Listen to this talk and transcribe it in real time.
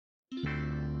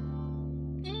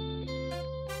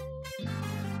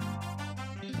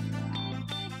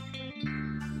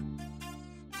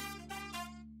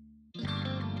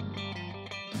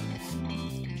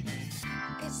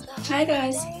Hi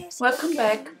guys, welcome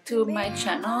back to my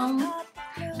channel.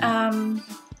 Um,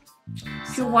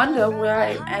 if you wonder where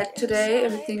I'm at today,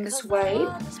 everything is white.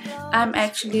 I'm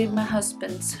actually in my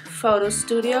husband's photo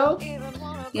studio.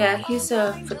 Yeah, he's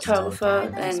a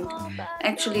photographer, and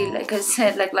actually, like I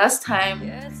said, like last time,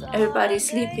 everybody's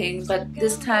sleeping, but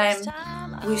this time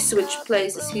we switched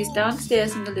places. He's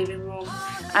downstairs in the living room.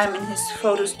 I'm in his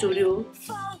photo studio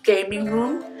gaming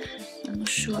room. I'll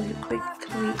show you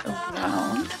quickly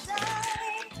around.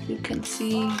 You can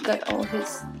see got all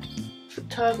his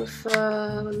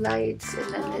photographer lights,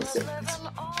 and then there's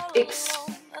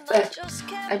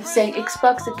I'm saying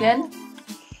Xbox again.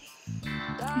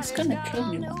 He's gonna kill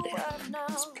me one day.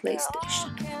 It's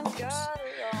PlayStation, of course.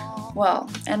 Well,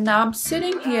 and now I'm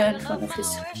sitting here in front of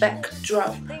his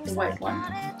backdrop, the white one.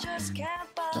 So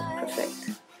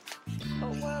perfect.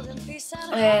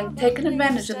 And taking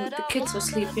advantage of the kids were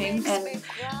sleeping, and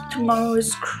tomorrow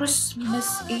is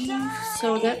Christmas Eve,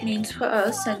 so that means for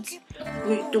us, since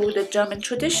we do the German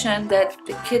tradition that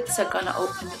the kids are gonna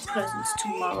open the presents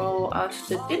tomorrow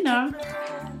after dinner.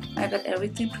 I got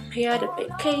everything prepared, a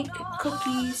baked cake and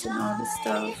cookies and all this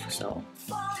stuff, so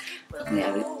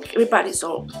yeah, everybody's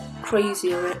all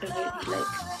crazy already, like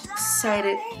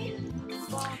excited.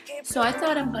 So I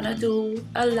thought I'm gonna do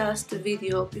a last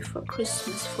video before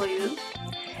Christmas for you,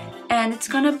 and it's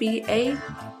gonna be a,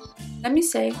 let me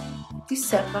say,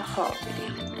 December haul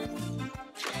video.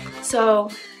 So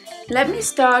let me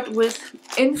start with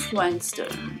Influenster.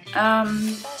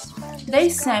 They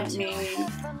sent me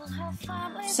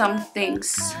some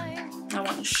things I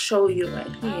want to show you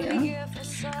right here.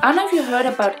 I don't know if you heard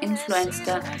about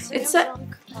Influenster. It's a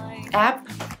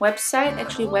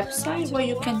website where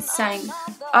you can sign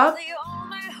up,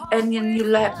 and then you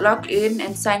log in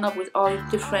and sign up with all your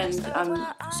different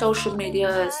social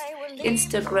medias,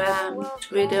 Instagram,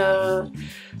 Twitter,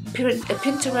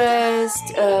 Pinterest,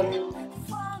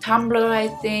 Tumblr, I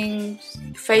think,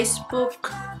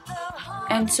 Facebook,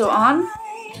 and so on,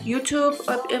 YouTube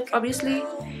obviously.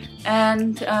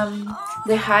 And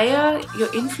the higher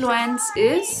your influence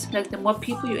is, like the more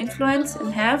people you influence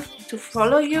and have to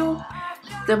follow you,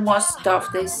 the more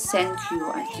stuff they send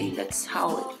you. I think that's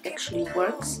how it actually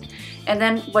works. And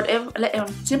then whatever,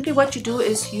 simply what you do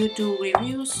is you do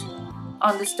reviews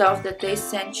on the stuff that they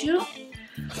send you.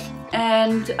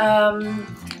 And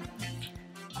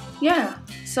yeah,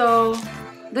 so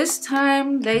this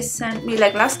time they sent me,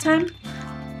 like last time,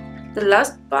 the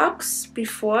last box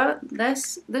before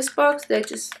this box,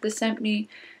 they sent me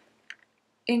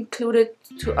included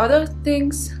two other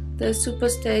things: the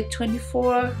Superstay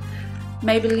 24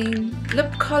 Maybelline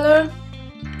lip color.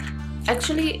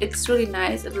 Actually, it's really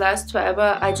nice, it lasts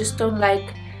forever. I just don't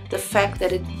like the fact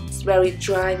that it's very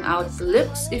drying out the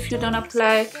lips if you don't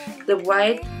apply the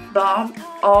white balm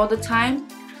all the time.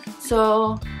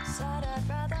 So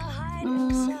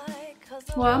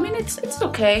well, I mean, it's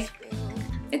okay.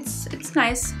 It's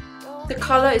nice. The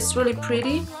color is really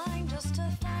pretty.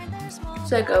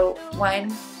 It's like a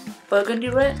wine burgundy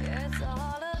red.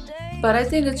 But I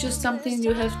think it's just something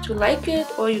you have to like it,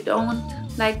 or you don't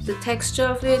like the texture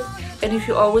of it. And if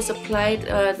you always applied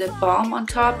the balm on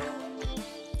top,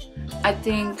 I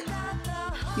think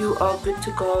you are good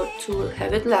to go to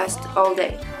have it last all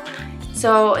day.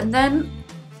 So, and then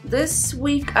this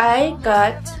week I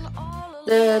got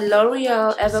the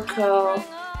L'Oreal Evercurl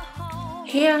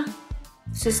hair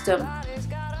system.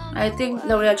 I think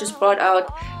L'Oreal just brought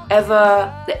out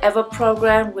the Ever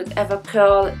program with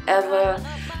Evercurl, Ever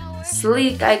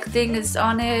Sleek, I think it's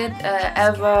on it,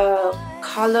 Ever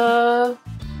Color,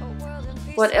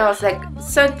 what else, like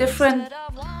some different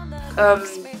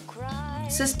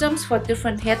systems for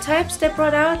different hair types they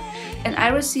brought out. And I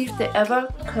received the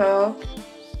Evercurl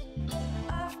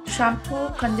shampoo,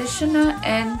 conditioner,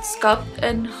 and Sculpt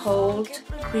and Hold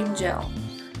cream gel.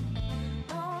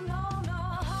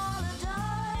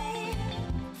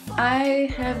 I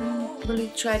haven't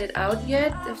really tried it out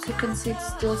yet. As you can see, it's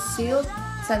still sealed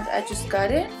since I just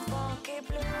got it.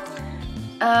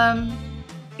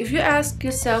 If you ask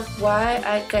yourself why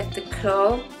I got the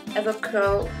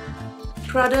Evercurl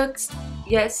products,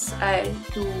 yes, I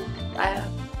do. I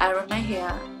iron my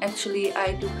hair. Actually,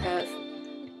 I do have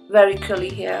very curly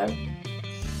hair.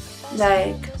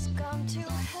 Like,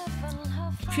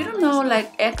 if you don't know,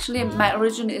 like, actually my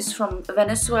origin is from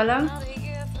Venezuela.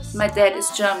 My dad is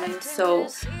German, so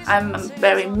I'm a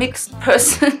very mixed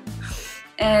person.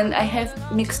 And I have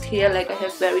mixed hair, like I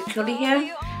have very curly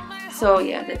hair. So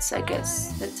yeah, that's, I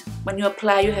guess, that when you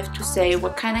apply you have to say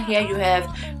what kind of hair you have,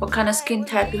 what kind of skin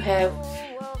type you have,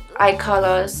 eye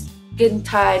color, skin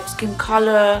type, skin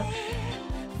color,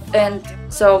 And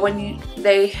so when you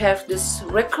they have this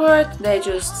record. They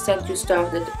just send you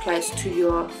stuff that applies to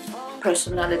your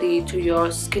personality, to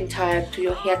your skin type, to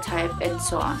your hair type, and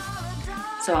so on.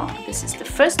 So this is the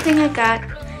first thing I got.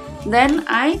 Then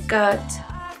I got,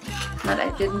 not I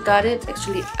didn't got it,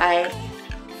 actually I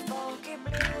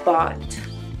bought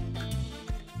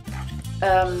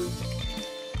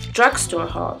drugstore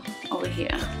haul over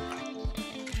here.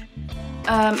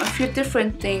 A few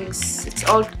different things. It's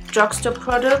all drugstore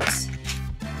products.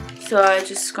 So I'm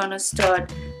just gonna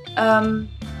start.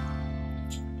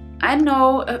 I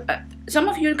know some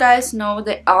of you guys know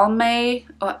the Almay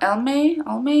or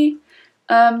Almay.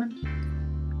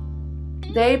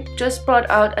 They just brought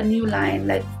out a new line.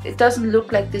 Like, it doesn't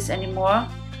look like this anymore,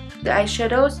 the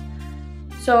eyeshadows.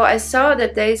 So I saw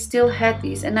that they still had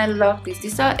these, and I love these.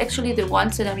 These are actually the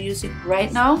ones that I'm using right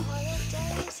now.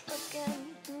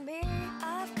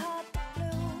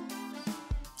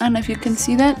 I don't know if you can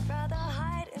see that,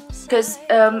 because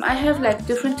I have like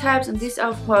different types, and these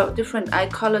are for different eye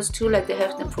colors too. Like they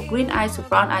have them for green eyes, for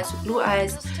brown eyes, for blue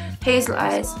eyes, hazel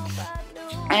eyes.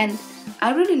 And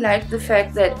I really like the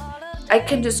fact that I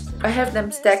have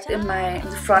them stacked in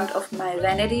the front of my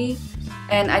vanity,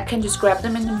 and I can just grab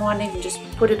them in the morning and just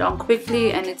put it on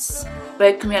quickly, and it's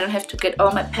very convenient. I don't have to get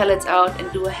all my palettes out and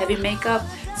do a heavy makeup.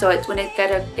 So it's when I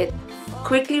get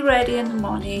quickly ready in the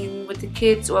morning with the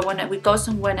kids, or when we go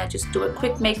somewhere and I just do a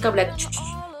quick makeup, like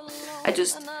I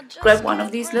just grab one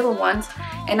of these little ones.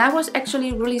 And I was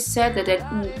actually really sad that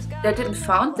I didn't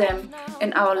find them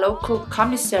in our local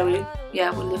commissary.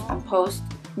 Yeah, we live on post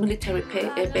military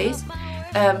base,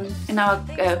 in our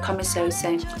commissary,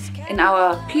 saying in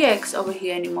our PX over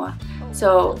here anymore.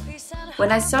 So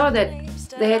when I saw that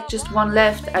they had just one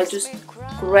left, I just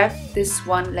grabbed this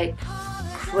one like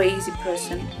crazy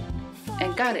person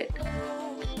and got it.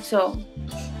 So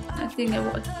I think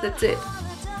that's it.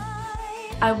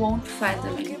 I won't find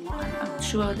them anymore. I'm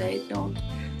sure they don't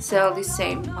sell the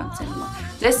same ones anymore.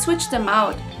 Let's switch them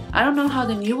out. I don't know how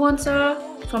the new ones are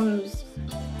from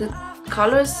the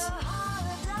colors,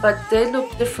 but they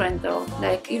look different though.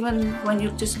 Like, even when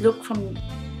you just look from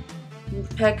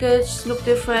the package, look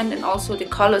different, and also the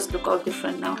colors look all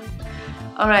different now.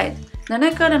 Alright, then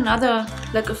I got another,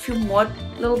 like a few more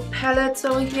little palettes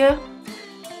over here.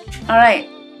 Alright,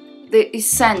 the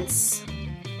Essence.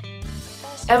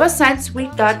 Ever since we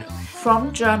got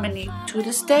from Germany to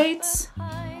the States,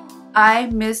 I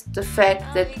missed the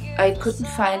fact that I couldn't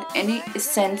find any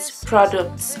Essence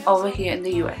products over here in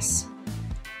the US.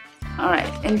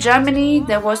 Alright, in Germany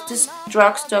there was this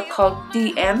drugstore called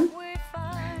DM,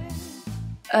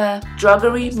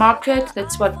 druggery market,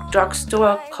 that's what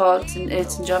drugstore called,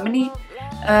 it's in Germany.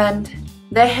 And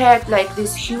they had like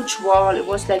this huge wall. It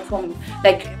was like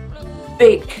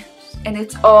big, and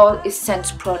it's all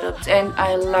Essence products, and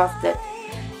I love that.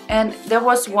 And there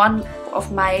was one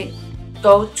of my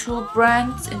go-to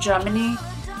brands in Germany,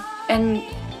 and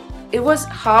it was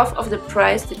half of the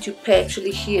price that you pay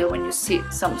actually here when you see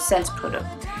some Essence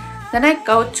product. Then I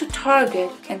go to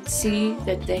Target and see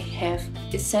that they have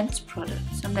Essence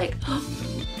products. I'm like, oh,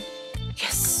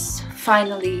 yes,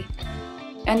 finally.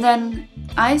 And then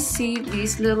I see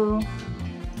these little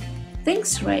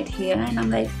things right here, and I'm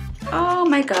like, oh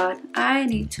my god, I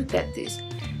need to get this.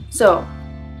 So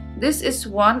this is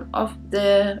one of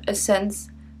the Essence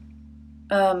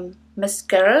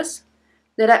mascaras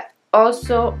that I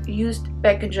also used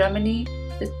back in Germany.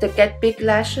 It's the Get Big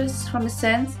Lashes from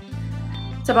Essence.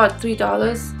 It's about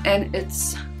 $3 and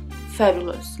it's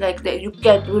fabulous. Like, you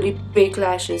get really big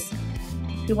lashes.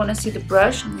 If you want to see the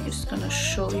brush, I'm just gonna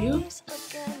show you.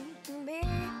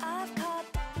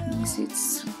 Let me see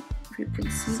if you can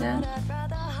see that.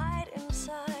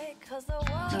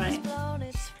 Alright,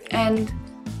 and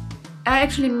I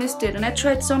actually missed it, and I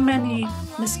tried so many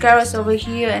mascaras over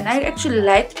here, and I actually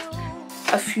liked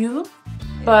a few,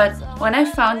 but when I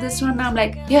found this one, I'm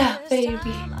like, yeah,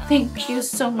 baby, thank you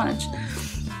so much.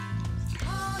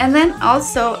 And then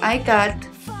also I got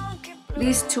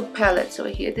these two palettes over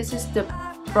here. This is the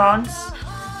bronze,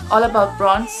 all about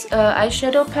bronze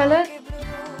eyeshadow palette.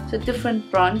 So different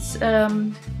bronze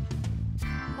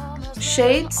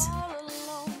shades.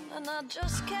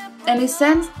 And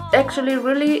Essence actually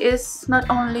really is not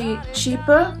only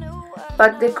cheaper,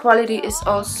 but the quality is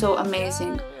also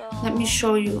amazing. Let me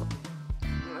show you.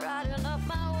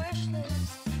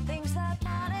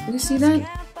 You see that?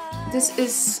 This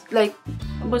is like,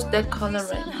 what's that color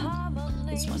right now?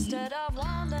 This one here.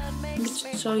 Let me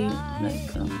show you,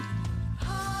 like,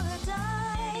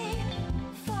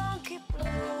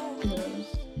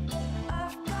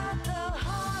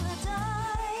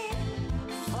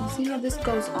 see how this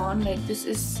goes on. Like, this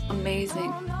is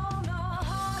amazing.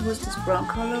 What's this brown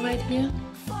color right here?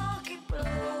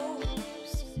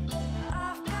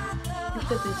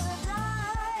 Look at this.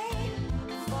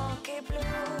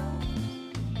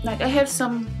 Like I have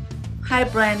some high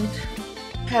brand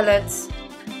palettes,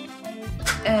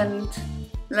 and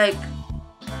like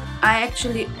I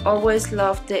actually always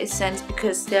love the Essence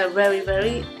because they're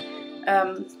very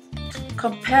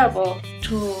comparable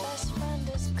to,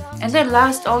 and they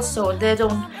last also. They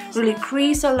don't really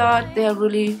crease a lot. They're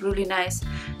really nice.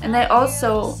 And I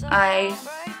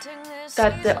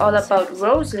got the All About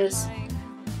Roses.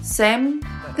 Same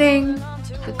thing.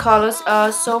 The colors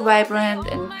are so vibrant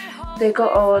and they go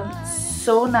on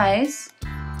so nice.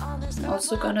 I'm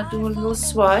also gonna do a little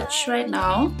swatch right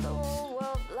now.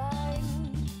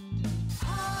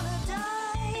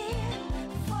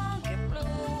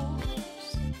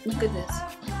 Look at this.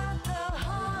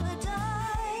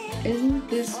 Isn't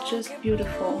this just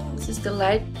beautiful? This is the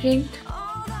light pink.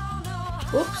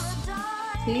 Oops.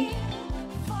 See?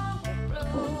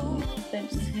 Oh,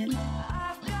 bend my hand.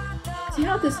 See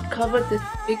how this covered the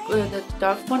big, the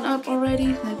dark one up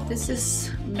already? Like, this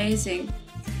is amazing.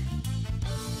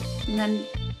 And then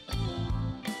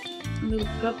a little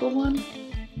purple one.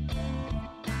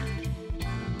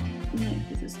 Yeah,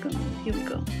 this is gonna. Here we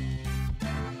go.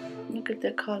 Look at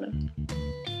the color.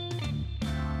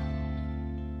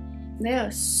 They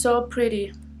are so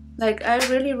pretty. Like, I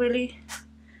really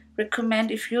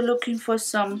recommend if you're looking for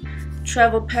some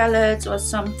travel palettes or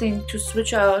something to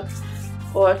switch out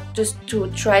or just to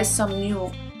try some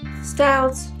new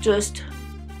styles, just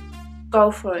go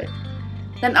for it.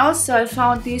 Then also I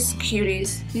found these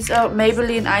cuties. These are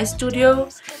Maybelline Eye Studio.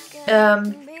 Let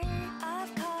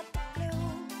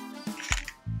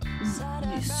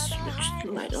me switch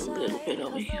the light a little bit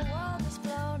over here.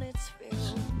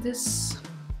 This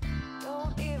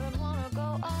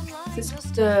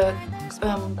is the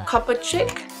Copper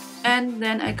Chick, and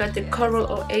then I got the Coral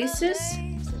Oasis.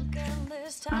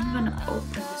 I'm gonna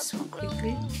open this one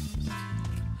quickly.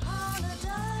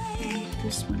 And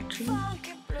this one too. I'm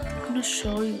gonna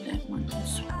show you that one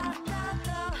as well.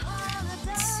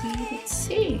 Let's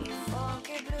see.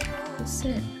 That's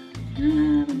it. I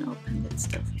haven't opened that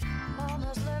stuff yet.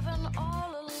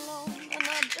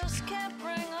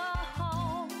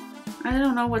 I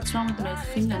don't know what's wrong with my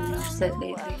fingernails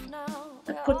lately.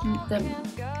 I put the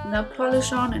nail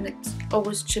polish on and it's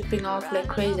always chipping off like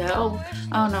crazy. Oh,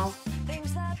 I don't know.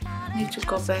 I need to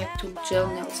go back to gel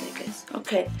nails, I guess.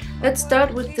 Okay, let's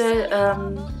start with the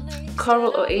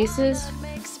Coral Oasis.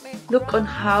 Look on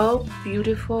how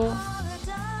beautiful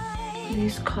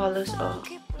these colors are.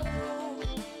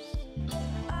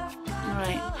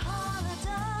 Alright.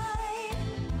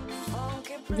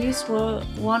 These were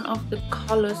one of the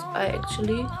colors I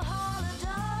actually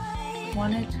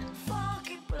wanted.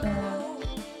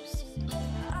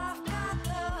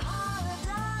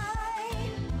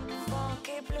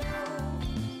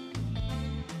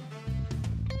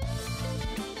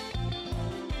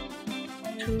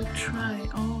 To try.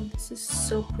 Oh, this is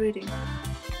so pretty.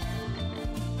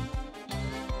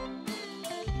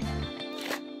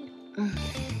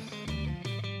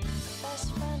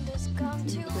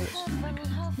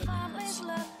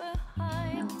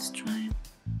 Let's try it.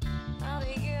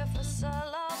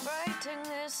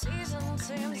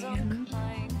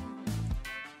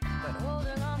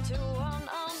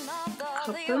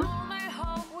 Copper.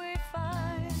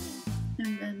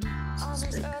 And then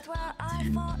just like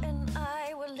 10.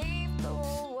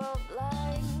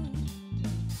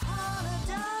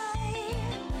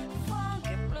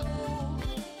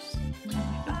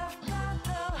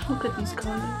 Look at these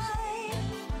colors.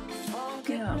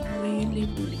 They are really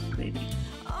pretty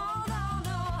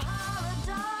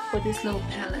for this little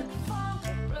palette.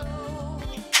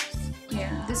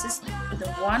 Yeah, this is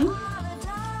the one,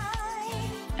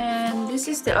 and this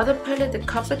is the other palette, the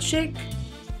Copper Chick.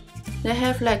 They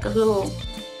have like a little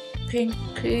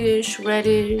pinkish,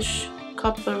 reddish,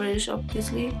 copperish,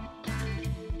 obviously,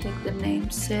 like the name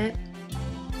said.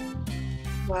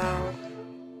 Wow.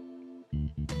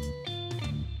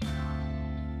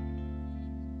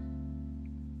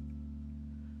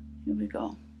 Here we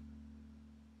go.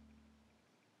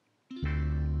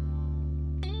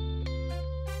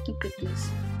 Look at this.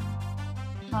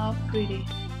 How pretty.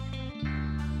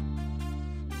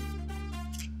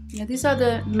 Yeah, these are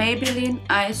the Maybelline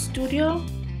Eye Studio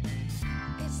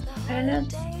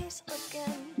palettes.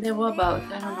 They were about,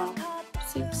 I don't know,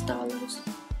 $6,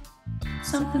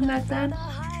 something like that,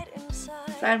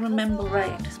 if I remember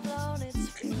right. Let me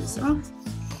clean this off.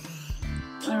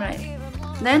 Alright.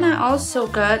 Then I also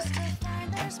got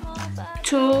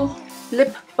 2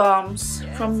 lip balms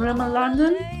from Rimmel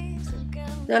London.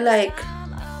 They're like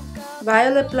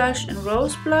violet blush and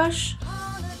rose blush.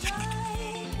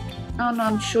 Oh no,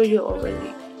 I'm sure you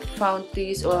already found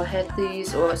these or had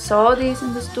these or saw these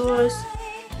in the stores.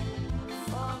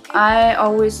 I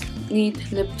always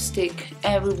need lipstick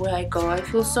everywhere I go. I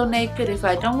feel so naked if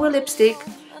I don't wear lipstick.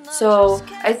 So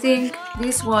I think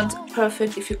these ones are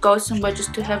perfect if you go somewhere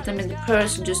just to have them in the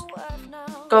purse and just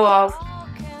go off.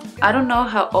 I don't know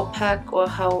how opaque or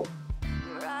how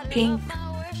pink,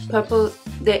 purple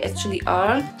they actually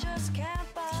are.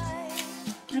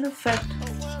 Matter of fact,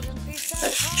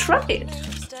 let's try it.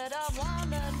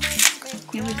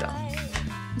 Here we go.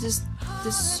 This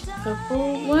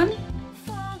purple one.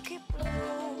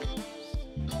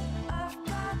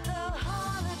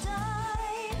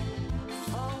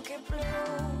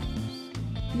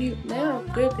 They are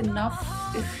good enough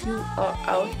if you are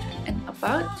out and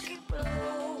about,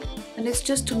 and it's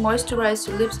just to moisturize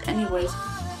your lips anyways.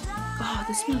 Oh,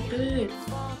 they smell good.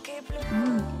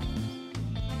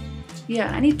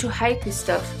 Yeah, I need to hide this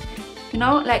stuff. You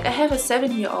know, like I have a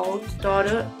 7-year-old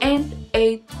daughter and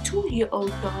a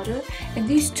 2-year-old daughter, and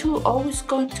these two always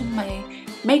go into my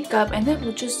makeup and they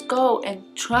will just go and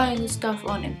try the stuff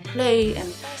on and play,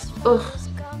 and ugh.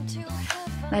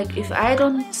 Like if I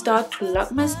don't start to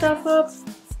lock my stuff up,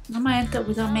 I might end up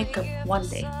without makeup one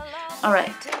day.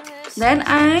 Alright, then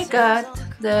I got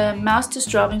the Master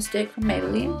Strobing Stick from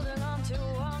Maybelline.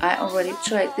 I already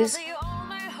tried this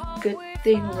good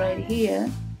thing right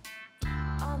here.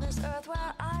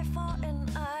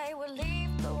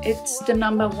 It's the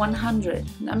number 100.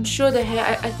 I'm sure the hair,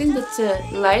 I think that's a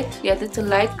light, yeah, that's a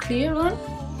light clear one.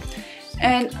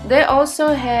 And they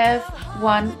also have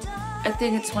one, I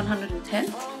think it's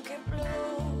 110,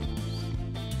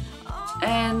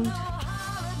 and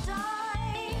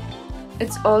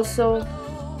it's also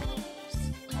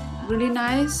really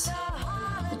nice.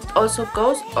 It also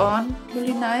goes on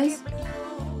really nice,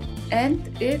 and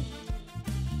it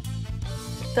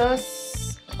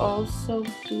does also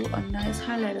do a nice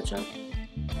highlighter job.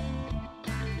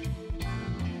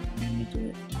 Let me do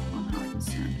it on the other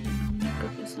side when the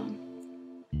makeup is on.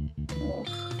 Oh.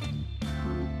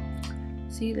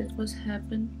 See, that was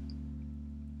happened.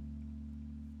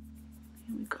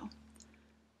 Here we go.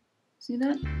 See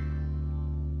that?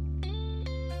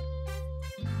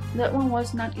 That one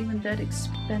was not even that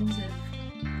expensive.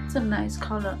 It's a nice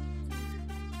color.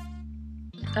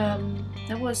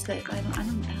 That was like I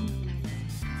don't know,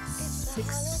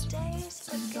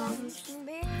 $6-7.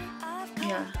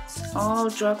 Yeah, all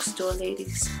drugstore,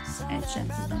 ladies and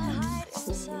gentlemen.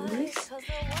 Cool.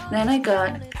 Then I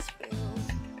got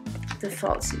the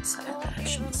False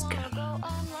Eyelash Mascara.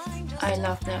 I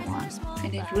love that one,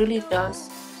 and it really does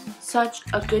such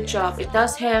a good job. It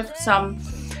does have some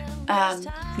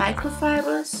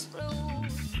microfibers,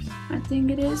 I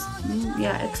think it is.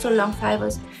 Yeah, extra long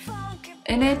fibers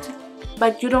in it,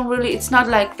 but you don't really, it's not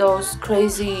like those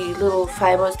crazy little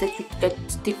fibers that you get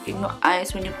stick in your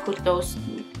eyes when you put those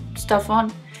stuff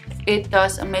on. It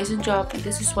does amazing job, and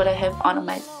this is what I have on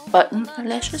my button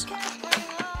eyelashes.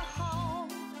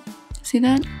 See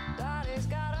that?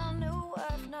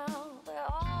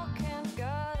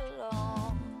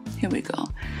 Here we go.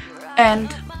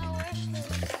 And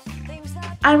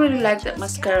I really like that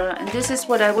mascara, and this is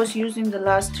what I was using the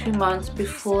last few months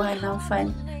before I now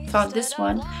found this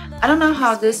one. I don't know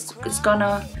how this is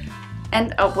gonna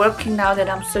end up working now that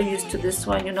I'm so used to this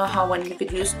one. You know how when you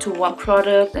get used to one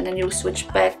product and then you switch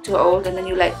back to old, and then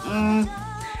you're like,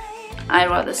 I'd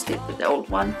rather stick with the old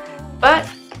one. But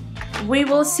we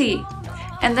will see.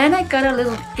 And then I got a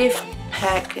little gift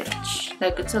package,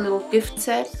 like it's a little gift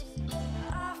set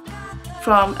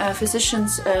from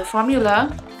Physicians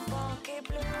Formula.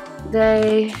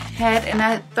 They had, and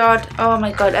I thought, oh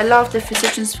my god, I love the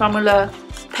Physicians Formula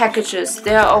packages.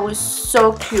 They are always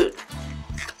so cute.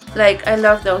 Like, I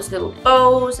love those little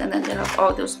bows, and then they have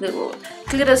all those little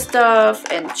glitter stuff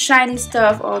and shiny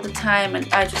stuff all the time, and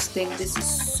I just think this is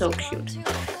so cute.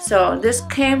 So this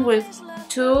came with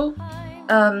two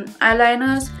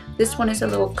eyeliners. This one is a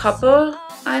little copper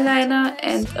eyeliner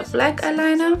and a black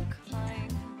eyeliner,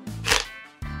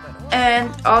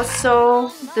 and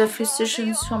also the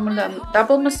Physicians Formula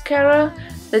double mascara.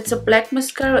 That's a black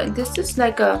mascara, and this is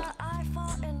like a,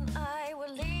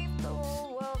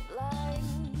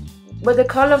 but the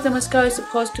color of the mascara is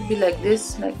supposed to be like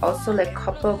this, like also like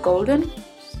copper golden,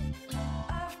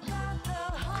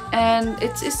 and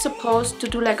it's supposed to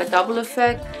do like a double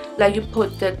effect, like you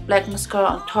put the black mascara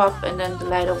on top and then the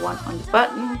lighter one on the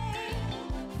bottom.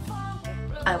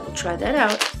 I will try that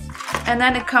out. And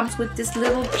then it comes with this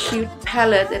little cute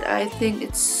palette that I think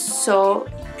it's so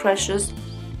precious.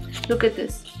 Look at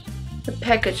this. The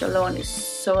package alone is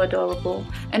so adorable.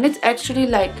 And it's actually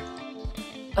like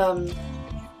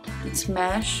it's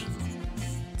mesh,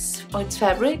 it's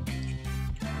fabric.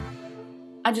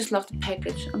 I just love the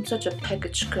package. I'm such a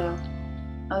package girl.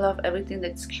 I love everything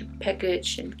that's cute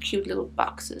package and cute little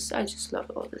boxes. I just love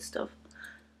all this stuff.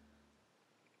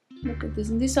 Look at this,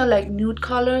 and these are like nude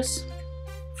colors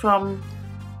from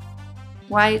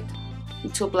white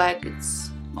until black.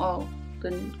 It's all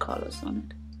the nude colors on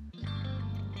it.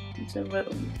 It's a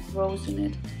rose in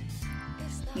it.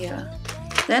 Yeah.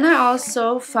 Then I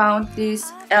also found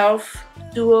this e.l.f.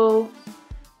 dual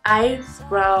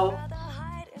eyebrow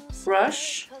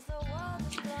brush,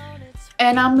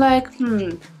 and I'm like,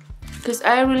 because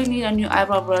I really need a new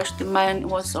eyebrow brush. Mine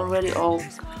was already all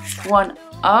worn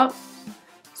up,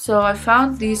 so I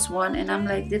found this one, and I'm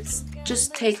like, let's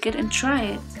just take it and try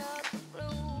it.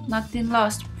 Nothing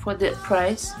lost for the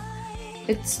price.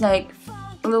 It's like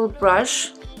a little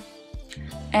brush,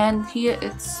 and here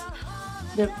it's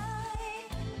the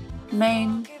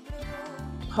main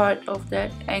part of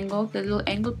that angle, the little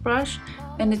angle brush,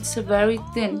 and it's a very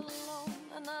thin,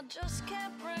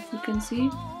 you can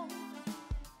see,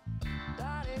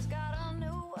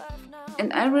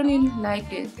 and I really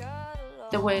like it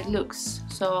the way it looks,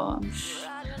 so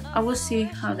I will see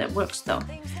how that works though.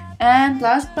 And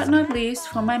last but not least,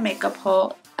 for my makeup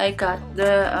haul, I got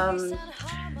the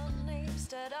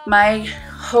my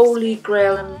holy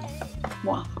grail in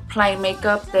applying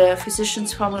makeup, the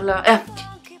Physicians Formula.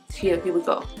 Here we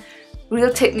go.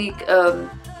 Real Technique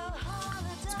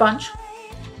sponge.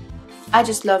 I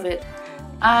just love it.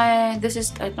 This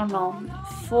is, I don't know,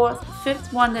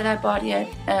 fifth one that I bought yet.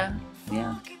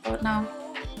 Yeah, about now,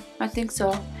 I think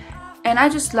so. And I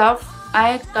just love.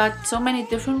 I got so many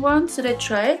different ones that I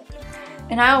tried,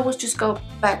 and I always just go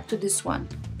back to this one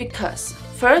because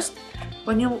first,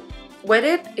 when you wet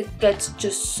it, it gets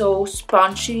just so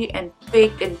spongy and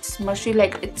big and smushy.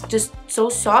 Like it's just so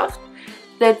soft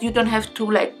that you don't have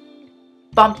to like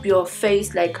bump your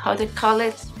face, like how they call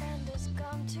it,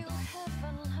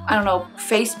 I don't know,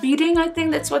 face beating, I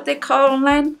think that's what they call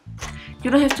online. You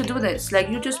don't have to do this. Like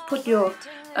you just put your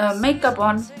makeup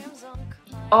on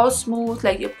all smooth.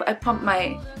 Like I pump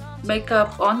my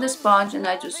makeup on the sponge and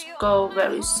I just go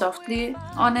very softly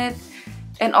on it.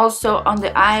 And also on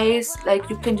the eyes, like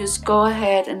you can just go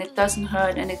ahead and it doesn't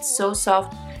hurt and it's so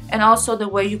soft. And also the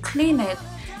way you clean it,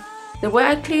 the way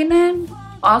I clean it,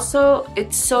 also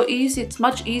it's so easy. It's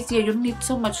much easier. You don't need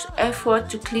so much effort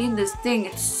to clean this thing.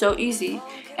 It's so easy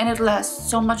and it lasts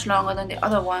so much longer than the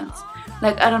other ones.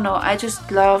 Like I don't know, I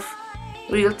just love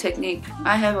Real Technique.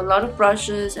 I have a lot of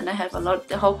brushes and I have a lot,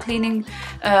 the whole cleaning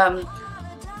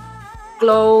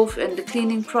glove and the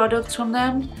cleaning products from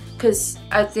them, because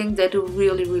I think they do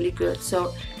really good.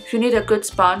 So if you need a good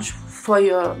sponge for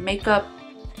your makeup,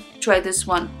 try this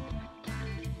one.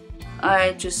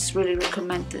 I just really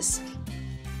recommend this.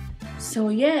 So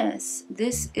yes,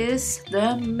 this is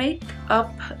the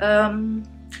makeup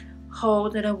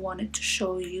haul that I wanted to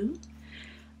show you.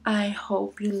 I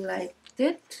hope you liked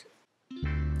it.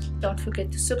 Don't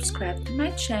forget to subscribe to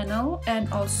my channel,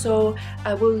 and also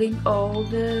I will link all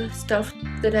the stuff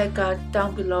that I got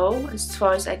down below as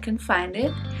far as I can find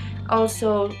it.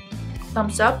 Also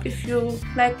thumbs up if you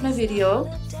like my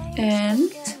video,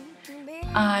 and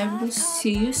I will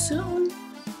see you soon.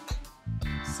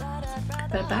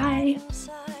 Bye bye.